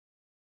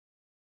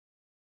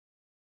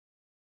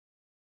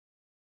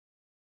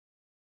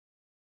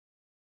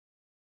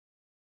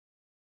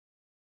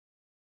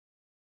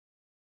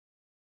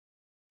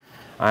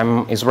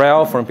I'm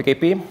Israel from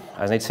PKP.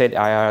 As I said,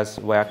 I was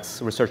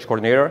UX research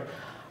coordinator.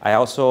 I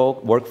also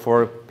work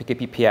for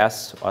PKP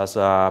PS as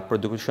a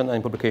production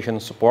and publication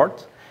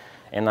support.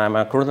 And I'm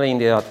currently in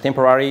the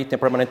temporary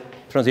permanent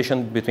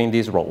transition between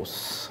these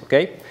roles,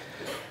 okay?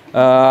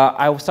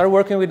 I started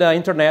working with the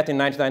internet in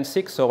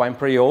 1996, so I'm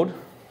pretty old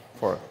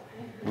for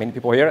many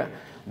people here.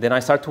 Then I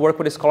started to work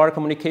with Scholar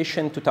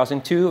Communication in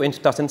 2002. In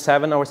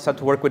 2007, I started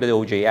to work with the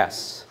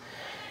OJS.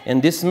 In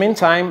this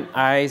meantime,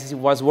 I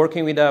was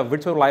working with a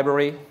virtual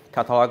library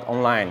catalog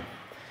online.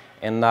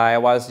 And I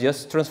was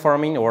just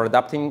transforming or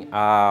adapting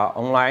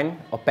online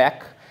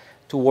OPEC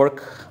to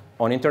work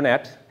on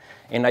internet.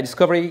 And I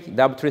discovered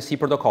W3C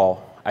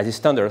protocol as a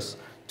standards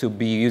to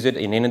be used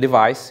in any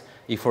device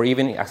for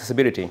even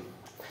accessibility.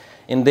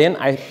 And then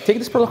I take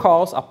these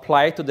protocols,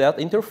 apply to that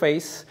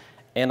interface,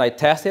 and I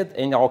test it,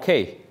 and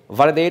okay,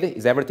 validated,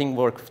 is everything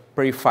worked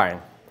pretty fine.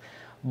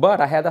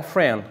 But I had a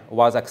friend who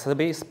was an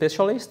accessibility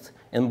specialist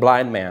and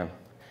blind man.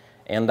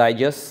 And I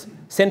just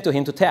sent to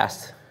him to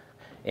test.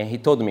 And he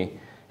told me,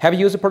 have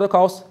you used the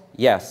protocols?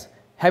 Yes.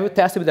 Have you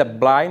tested with a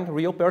blind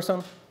real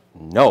person?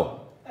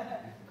 No.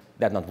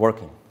 That's not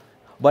working.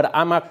 But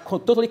I'm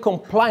totally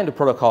compliant with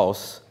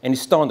protocols and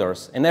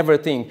standards and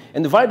everything.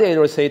 And the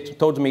validator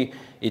told me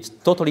it's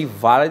totally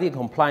valid and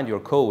compliant with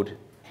your code.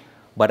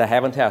 But I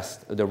haven't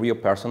tested the real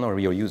person or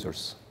real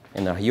users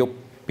and the real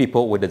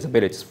people with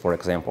disabilities, for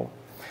example.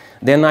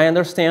 Then I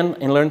understand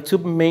and learn two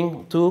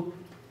main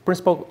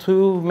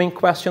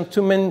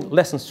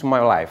lessons to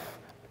my life.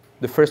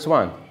 The first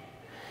one,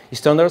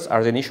 standards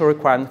are the initial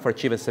requirement for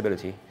achieving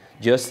accessibility,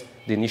 just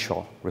the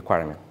initial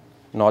requirement,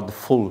 not the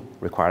full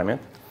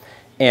requirement.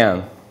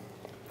 And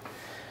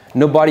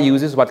nobody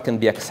uses what can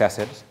be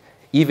accessed,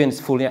 even if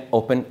it's fully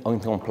open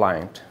and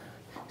compliant.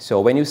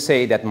 So when you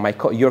say that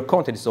your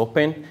content is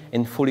open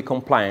and fully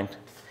compliant,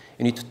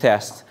 you need to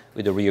test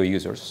with the real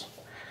users.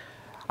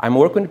 I'm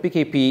working with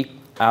PKP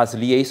as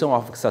liaison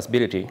of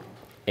accessibility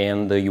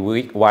and the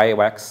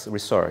UX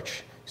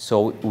research.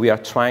 So we are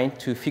trying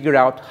to figure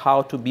out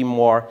how to be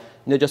more,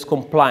 not just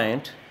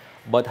compliant,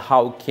 but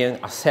how we can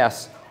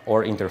assess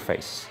our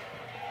interface.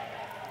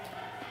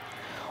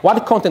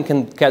 What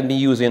content can be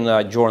used in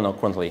a journal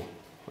currently?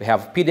 We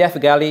have PDF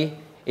Galley,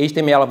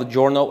 HTML of the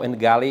journal and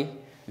Galley,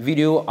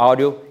 video,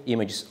 audio,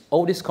 images.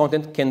 All this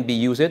content can be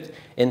used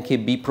and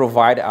can be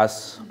provided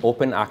as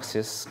open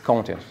access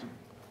content.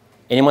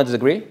 Anyone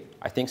disagree?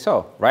 I think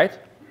so, right?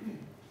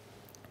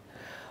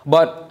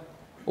 But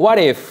what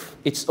if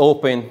it's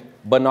open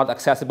but not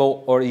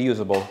accessible or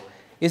usable?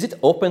 Is it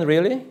open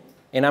really?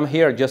 And I'm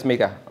here just make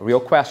a real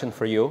question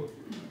for you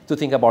to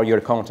think about your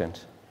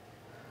content.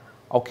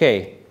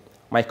 Okay,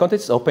 my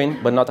content is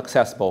open but not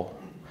accessible.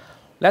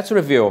 Let's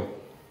review.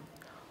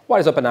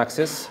 What is open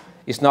access?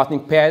 It's not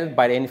impeded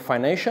by any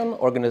financial,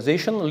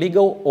 organization,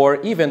 legal,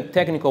 or even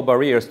technical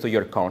barriers to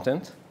your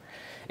content.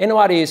 And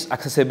what is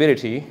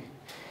accessibility?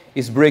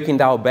 Is breaking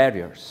down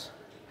barriers.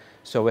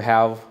 So we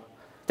have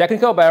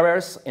technical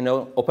barriers in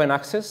open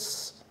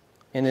access,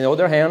 and on the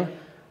other hand,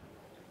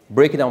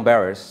 breaking down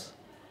barriers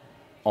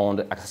on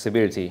the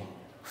accessibility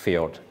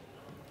field.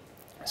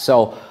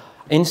 So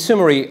in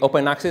summary,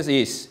 open access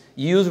is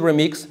use,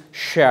 remix,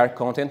 share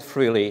content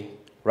freely,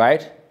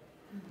 right?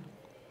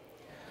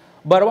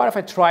 But what if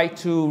I try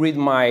to read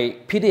my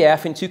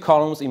PDF in 2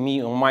 columns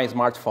on my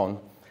smartphone?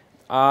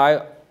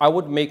 I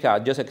would make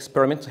just an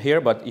experiment here,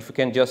 but if you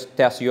can just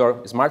test your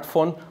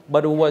smartphone,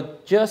 but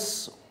with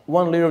just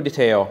one little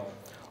detail.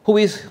 Who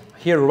is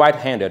here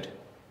right-handed?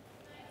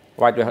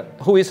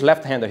 Who is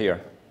left-handed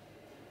here?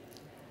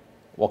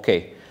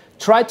 Okay.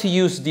 Try to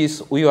use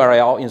this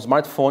URL in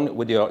smartphone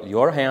with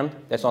your hand.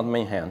 That's not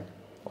main hand.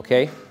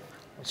 Okay?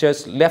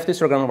 Just left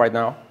Instagram right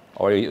now,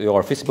 or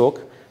your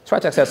Facebook. Try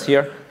to access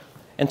here,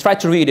 and try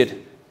to read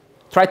it.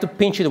 Try to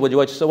pinch it with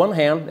just one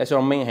hand. That's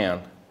your main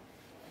hand.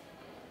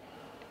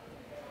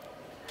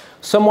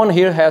 Someone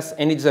here has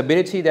any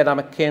disability that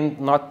I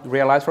cannot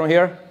realize from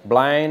here?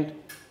 Blind,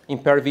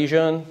 impaired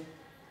vision,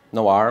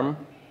 no arm?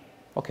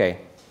 Okay.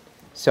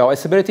 So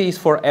accessibility is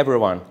for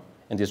everyone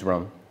in this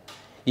room,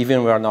 even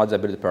if we are not a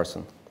disability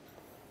person.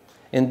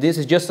 And this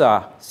is just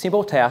a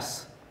simple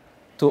test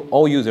to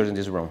all users in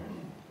this room.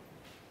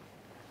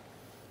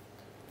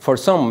 For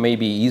some,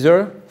 maybe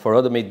easier. For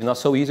others, maybe not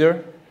so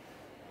easier.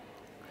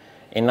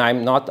 And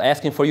I'm not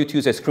asking for you to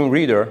use a screen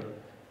reader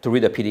to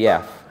read a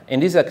PDF.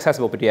 And this is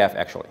accessible PDF,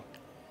 actually.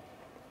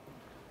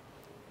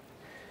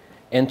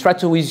 And try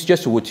to use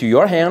just with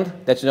your hand,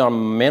 that's your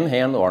main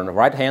hand or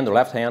right hand or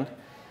left hand.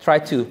 Try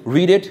to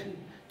read it.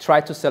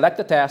 Try to select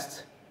the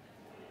test.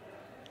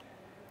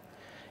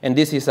 And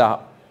this is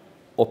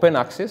open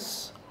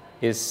access.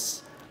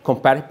 It's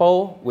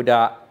compatible with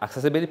the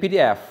accessibility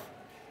PDF.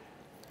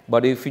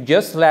 But if you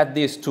just let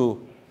this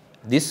to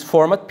this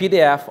format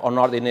PDF or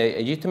not in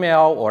a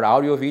HTML or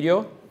audio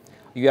video,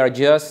 you are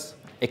just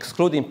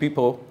excluding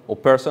people or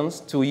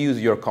persons to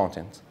use your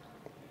content.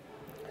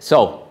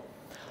 So,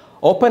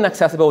 open,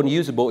 accessible, and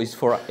usable is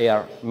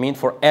meant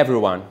for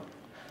everyone,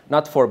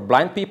 not for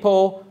blind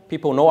people,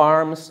 people no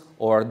arms,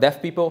 or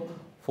deaf people,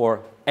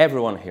 for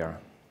everyone here.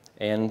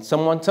 And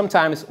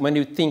sometimes when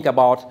you think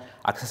about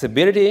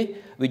accessibility,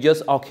 we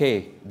just,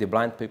 okay, the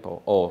blind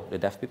people or the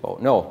deaf people.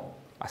 No,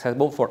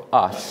 accessible for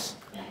us.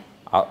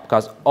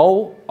 Because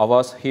all of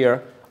us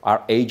here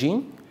are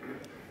aging,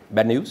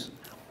 bad news.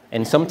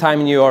 And sometime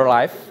in your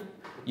life,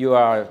 you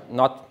are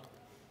not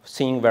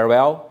seeing very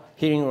well,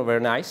 hearing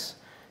very nice.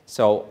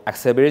 So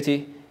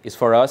accessibility is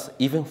for us,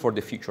 even for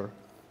the future.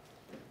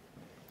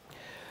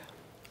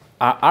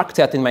 Our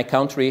architect in my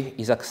country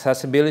is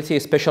accessibility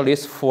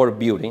specialist for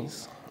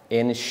buildings.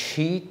 And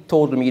she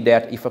told me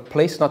that if a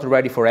place is not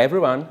ready for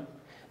everyone,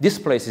 this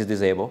place is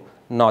disabled,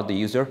 not the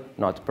user,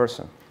 not the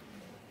person.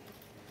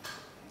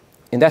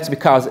 And that's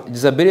because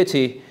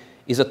disability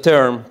is a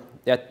term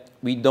that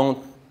we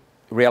don't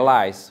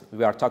realize.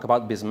 We are talking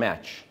about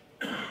mismatch.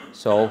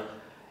 So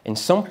in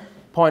some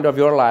point of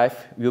your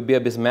life, will be a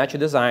mismatch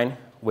design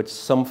with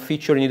some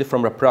feature needed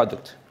from a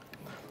product.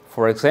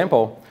 For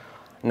example,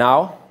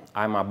 now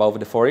I'm above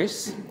the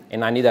 40s,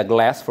 and I need a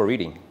glass for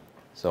reading.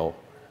 So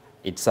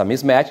it's a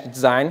mismatch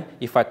design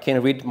if I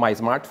can read my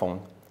smartphone.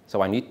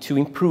 So I need to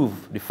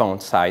improve the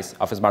font size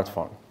of a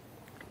smartphone.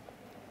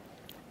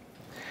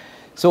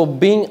 So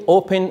being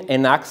open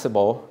and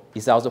accessible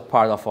is also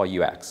part of our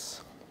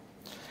UX.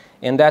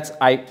 And that's,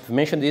 I've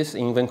mentioned this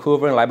in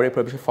Vancouver in Library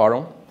Publishing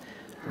Forum,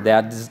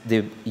 that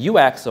the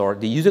UX or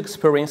the user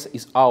experience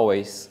is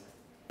always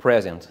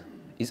present,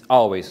 is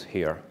always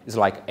here. It's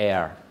like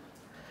air.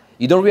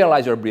 You don't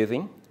realize you're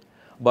breathing,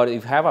 but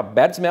if you have a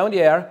bad smell in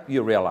the air,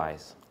 you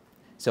realize.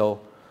 So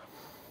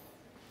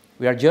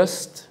we are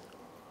just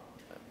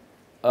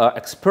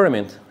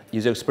experiment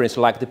user experience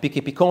like the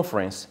PKP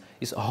conference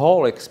is a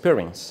whole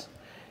experience.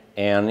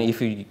 And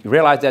if you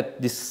realize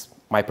that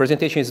my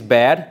presentation is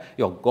bad,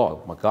 you'll go,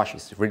 oh my gosh,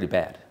 it's really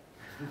bad.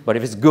 But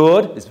if it's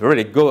good, it's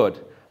really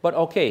good. But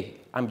okay,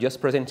 I'm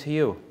just presenting to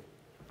you.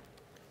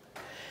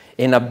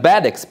 And a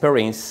bad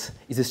experience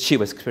is a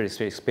still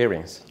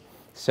experience.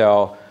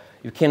 So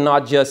you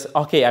cannot just,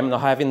 okay, I'm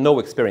not having no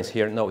experience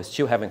here. No, it's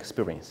still having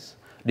experience.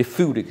 The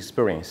food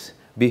experience.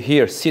 Be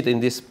here, sit in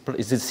this,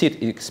 is the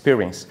seat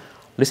experience.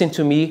 Listen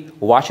to me,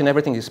 watching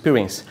everything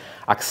experience.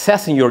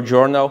 Accessing your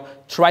journal,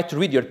 try to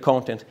read your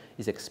content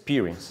is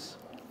experience.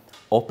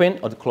 Open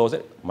or close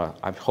it, well,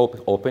 I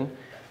hope open,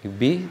 will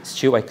be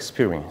still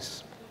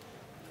experience.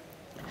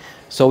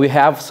 So we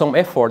have some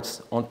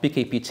efforts on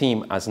PKP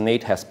team, as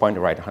Nate has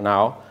pointed right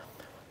now,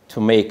 to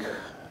make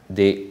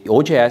the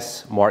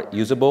OJS more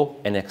usable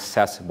and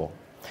accessible.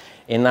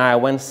 And I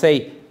want to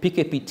say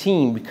PKP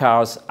team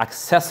because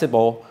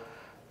accessible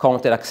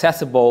content,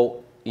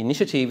 accessible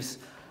initiatives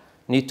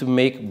need to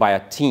make by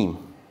a team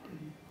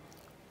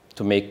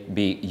to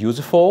be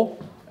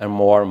useful and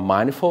more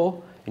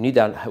mindful. We need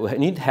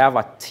to have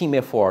a team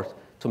effort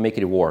to make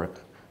it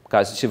work.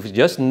 Because if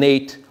just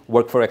Nate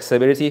work for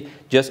accessibility,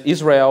 just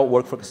Israel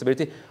work for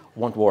accessibility,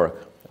 won't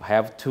work. You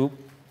have to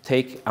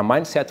take a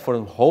mindset for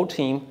the whole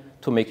team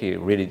to make it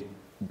really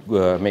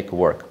make it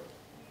work.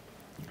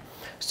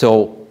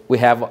 So we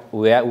have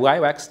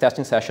UX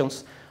testing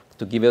sessions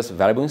to give us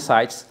valuable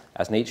insights,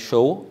 as Nate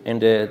showed in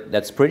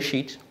that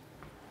spreadsheet.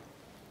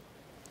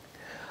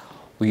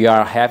 We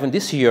are having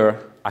this year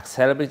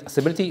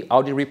accessibility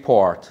audit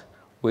report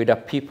with the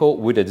people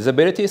with the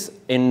disabilities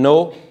and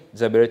no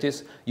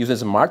disabilities using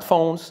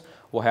smartphones.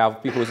 We'll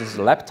have people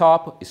using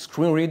laptop,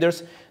 screen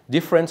readers,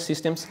 different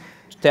systems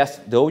to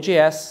test the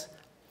OJS,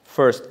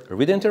 first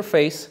reader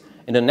interface,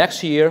 and the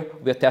next year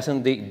we're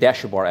testing the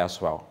dashboard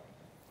as well.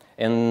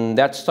 And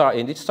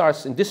it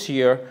starts in this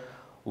year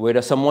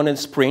with someone in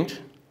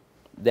Sprint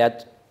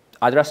that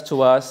addressed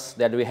to us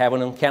that we have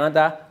in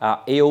Canada,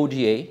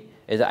 AODA,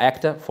 is an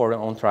actor for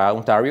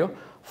Ontario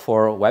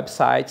for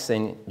websites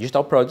and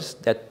digital products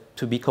that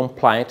to be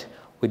compliant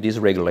with this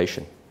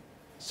regulation.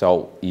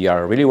 So we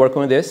are really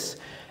working on this.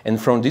 And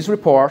from this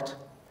report,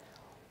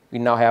 we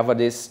now have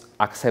this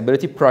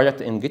accessibility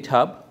project in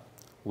GitHub,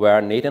 where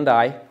Nate and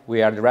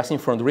we are addressing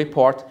from the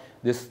report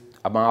this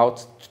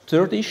about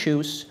 30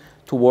 issues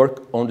to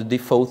work on the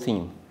default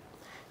theme.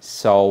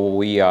 So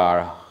we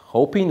are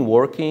hoping,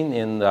 working,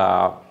 and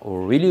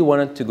really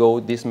wanted to go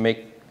this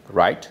make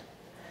right,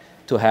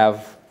 to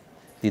have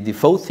the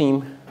default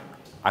theme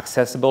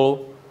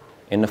accessible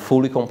in a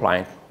fully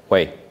compliant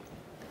way.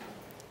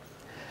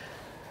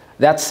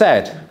 That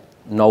said,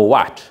 now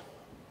what?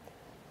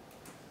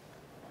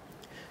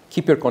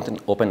 Keep your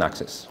content open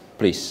access,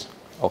 please,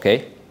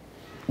 okay?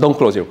 Don't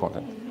close your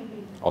content,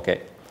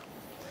 okay?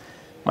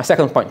 My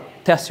second point,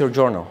 test your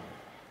journal.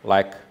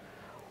 Like,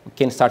 we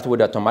can start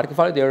with automatic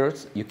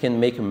validators. You can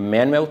make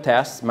manual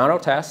tests,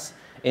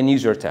 and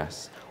user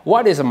tests.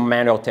 What is a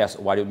manual test?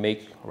 What you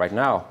make right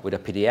now with a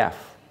PDF?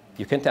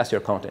 You can test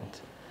your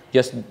content.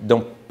 Just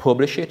don't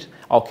publish it.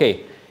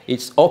 Okay,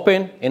 it's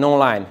open and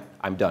online.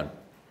 I'm done.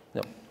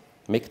 No,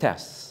 make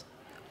tests.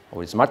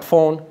 On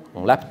smartphone,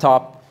 on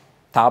laptop,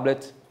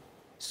 tablet,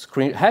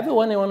 screen. Have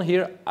anyone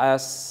here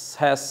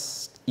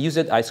has used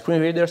a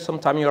screen reader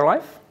sometime in your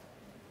life?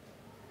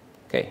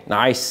 Okay,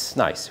 nice,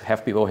 nice.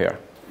 Have people here.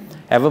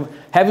 Have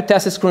you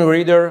tested screen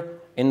reader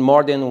in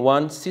more than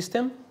one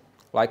system,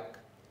 like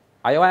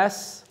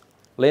iOS,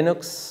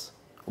 Linux,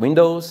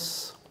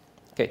 Windows.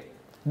 Okay,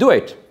 do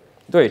it.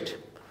 Do it.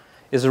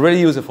 It's really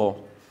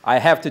useful. I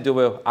have to do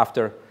it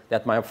after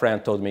that my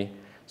friend told me.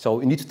 So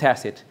you need to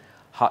test it.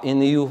 How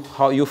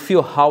you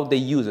feel how they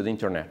use the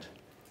internet.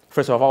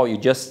 First of all, you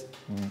just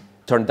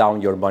turn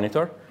down your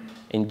monitor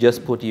and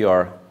just put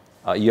your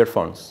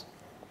earphones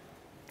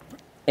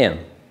in.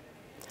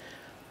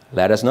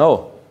 Let us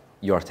know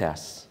your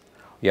tests.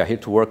 We are here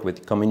to work with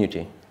the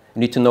community. You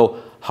need to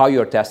know how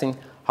you're testing,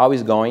 how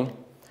it's going,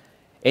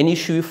 any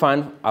issue you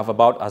find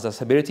about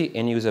accessibility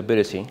and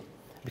usability,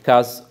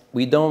 because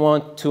we don't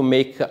want to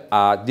make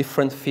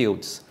different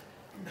fields.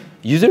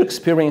 User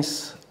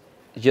experience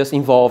just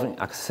involving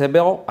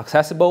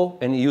accessible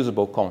and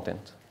usable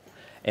content.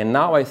 And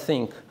now I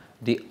think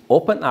the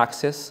open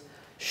access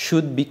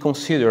should be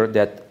considered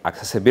that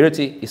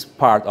accessibility is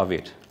part of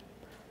it.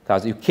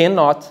 Because you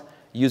cannot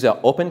use an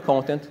open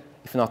content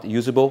if not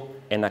usable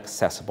and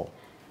accessible.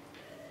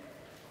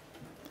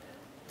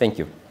 Thank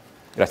you.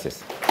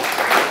 Gracias.